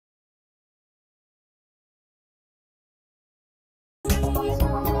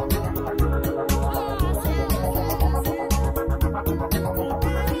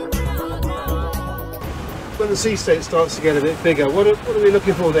when the sea state starts to get a bit bigger, what are we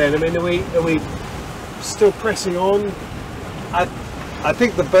looking for then? I mean, are we still pressing on? I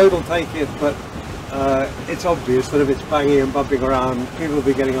think the boat will take it, but it's obvious that if it's banging and bumping around, people will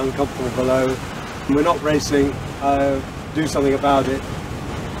be getting uncomfortable below. We're not racing. Do something about it.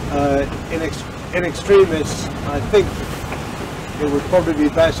 In extremis, I think it would probably be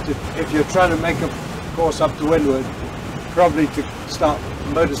best if you're trying to make a course up to windward, probably to start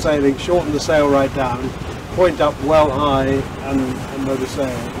motor sailing, shorten the sail right down, point up well high and motor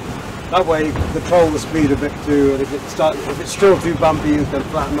sail. That way control the speed a bit too, and if it's still too bumpy, you can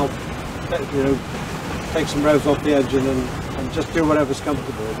flatten off, you know, take some revs off the engine and just do whatever's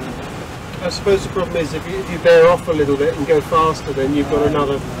comfortable. I suppose the problem is if you bear off a little bit and go faster, then you've got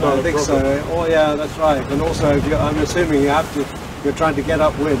another I think problem. So. Oh yeah, that's right. And also, I'm assuming you're trying to get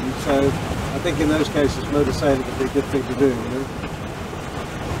upwind, so I think in those cases motor sailing would be a good thing to do. You know?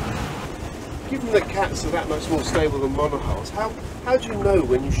 Given that cats are that much more stable than monohulls, how do you know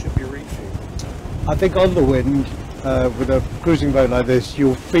when you should be reefing? I think on the wind, with a cruising boat like this,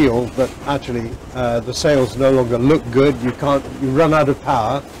 you'll feel that actually the sails no longer look good. You run out of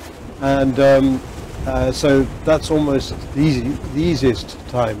power. And so that's almost the easiest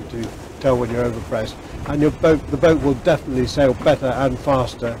time to tell when you're overpressed. And the boat will definitely sail better and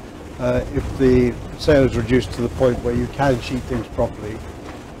faster if the sail is reduced to the point where you can sheet things properly.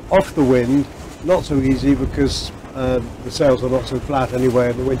 Off the wind, not so easy because the sails are not so flat anyway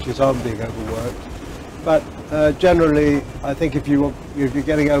and the winches aren't being overworked. But generally, I think if you're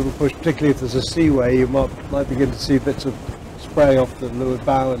getting overpushed, particularly if there's a seaway, you might begin to see bits of spray off the leeward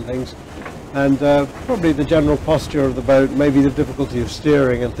bow and things, and probably the general posture of the boat, maybe the difficulty of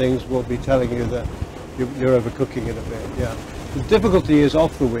steering and things will be telling you that you're overcooking it a bit. Yeah. The difficulty is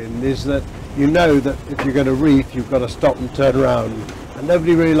off the wind is that you know that if you're going to reef, you've got to stop and turn around, and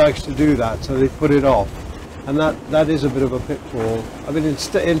nobody really likes to do that, so they put it off, and that is a bit of a pitfall. I mean,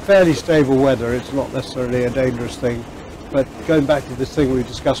 in fairly stable weather, it's not necessarily a dangerous thing, but going back to this thing we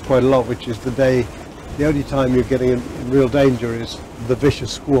discussed quite a lot, which is the only time you're getting in real danger is the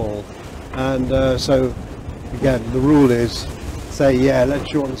vicious squall. And so, again, the rule is, say, yeah, let's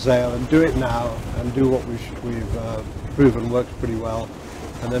shorten sail and do it now and do what we've proven works pretty well.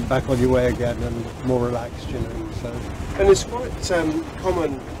 And then back on your way again and more relaxed, you know. So. And it's quite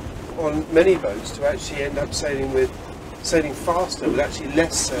common on many boats to actually end up sailing faster with actually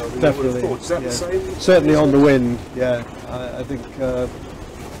less sail than you would have thought. Is that the same? Certainly on the wind, yeah. I think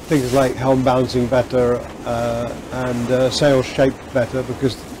things like helm bouncing better and sails shaped better,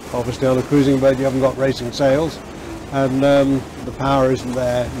 because obviously on a cruising boat you haven't got racing sails and the power isn't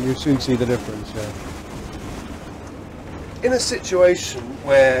there, and you soon see the difference. Yeah. In a situation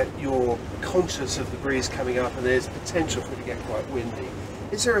where you're conscious of the breeze coming up and there's potential for it to get quite windy,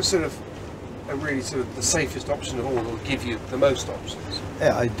 is there really the safest option of all, or give you the most options?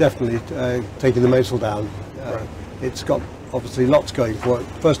 Yeah, I definitely taking the mainsail down. Right. It's got obviously lots going for it.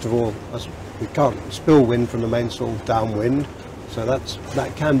 First of all, we can't spill wind from the mainsail downwind, so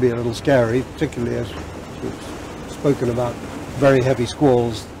that can be a little scary, particularly as we've spoken about very heavy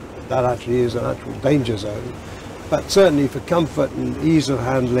squalls. That actually is an actual danger zone. But certainly for comfort and ease of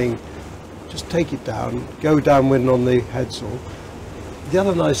handling, just take it down, go downwind on the headsail. The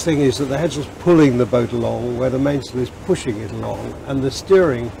other nice thing is that the headsail's pulling the boat along where the mainsail is pushing it along, and the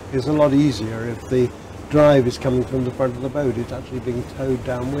steering is a lot easier if the drive is coming from the front of the boat. It's actually being towed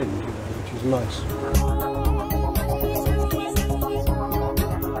downwind, you know, which is nice.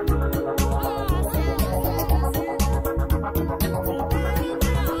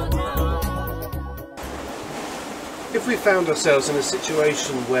 If we found ourselves in a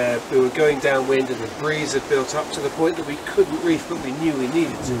situation where we were going downwind and the breeze had built up to the point that we couldn't reef but we knew we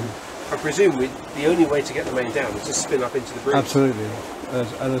needed to, I presume the only way to get the main down is to spin up into the breeze. Absolutely,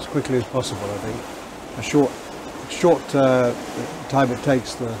 and as quickly as possible, I think. A short time it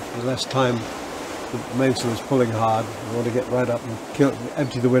takes, the less time the mainsail is pulling hard. You want to get right up and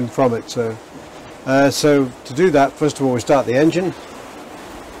empty the wind from it. So to do that, first of all we start the engine.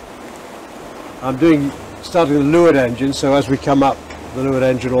 Starting the leeward engine, so as we come up the leeward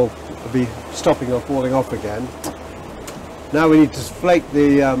engine will be stopping or falling off again. Now we need to flake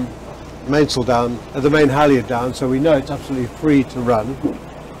the mainsail down, the main halyard down, so we know it's absolutely free to run.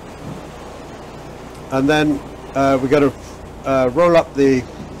 And then we're going to roll up the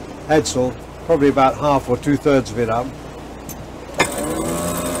headsail, probably about half or 2/3 of it up.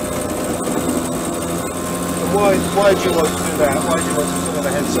 And why do you want to do that? Why do you want to pull the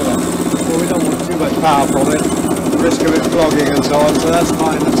headsail up? Well, we don't want too much power from it, the risk of it clogging and so on, so that's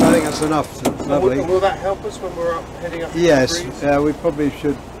fine. I think that's enough. It's lovely. Will that help us when we're heading up? Yes, we probably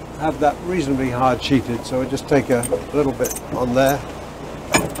should have that reasonably hard sheeted, so we'll just take a little bit on there.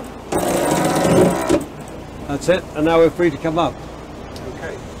 That's it, and now we're free to come up.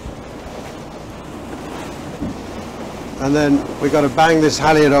 Okay. And then we've got to bang this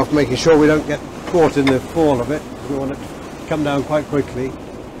halyard off, making sure we don't get caught in the fall of it. We want it to come down quite quickly.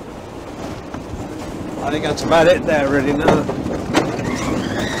 I think that's about it there really now.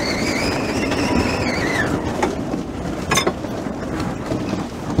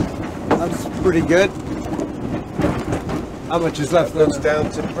 That's pretty good. How much is left? That's down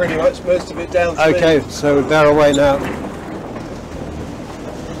to pretty much most of it down to Okay, me. so they're away now.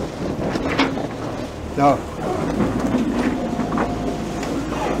 No.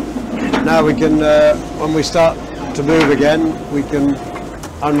 Now we can, when we start to move again, we can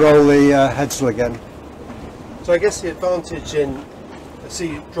unroll the headsail again. So I guess the advantage in, see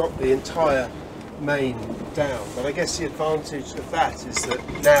you drop the entire main down, but I guess the advantage of that is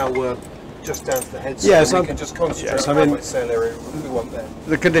that now we're just down to the headsail. Yes, we can just concentrate on how much sail area we want there.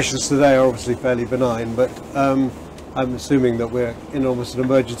 The conditions today are obviously fairly benign, but I'm assuming that we're in almost an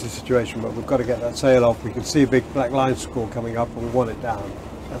emergency situation, but we've got to get that sail off. We can see a big black line squall coming up and we want it down.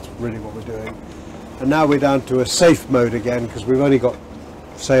 That's really what we're doing. And now we're down to a safe mode again, because we've only got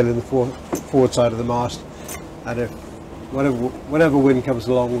sail in the forward side of the mast, and if whatever wind comes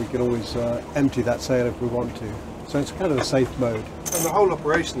along, we can always empty that sail if we want to. So it's kind of a safe mode. And the whole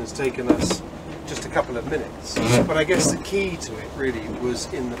operation has taken us just a couple of minutes, but I guess the key to it really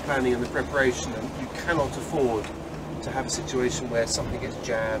was in the planning and the preparation, and you cannot afford to have a situation where something gets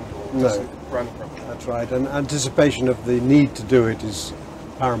jammed or doesn't run properly. That's right, and anticipation of the need to do it is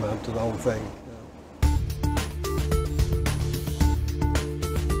paramount to the whole thing.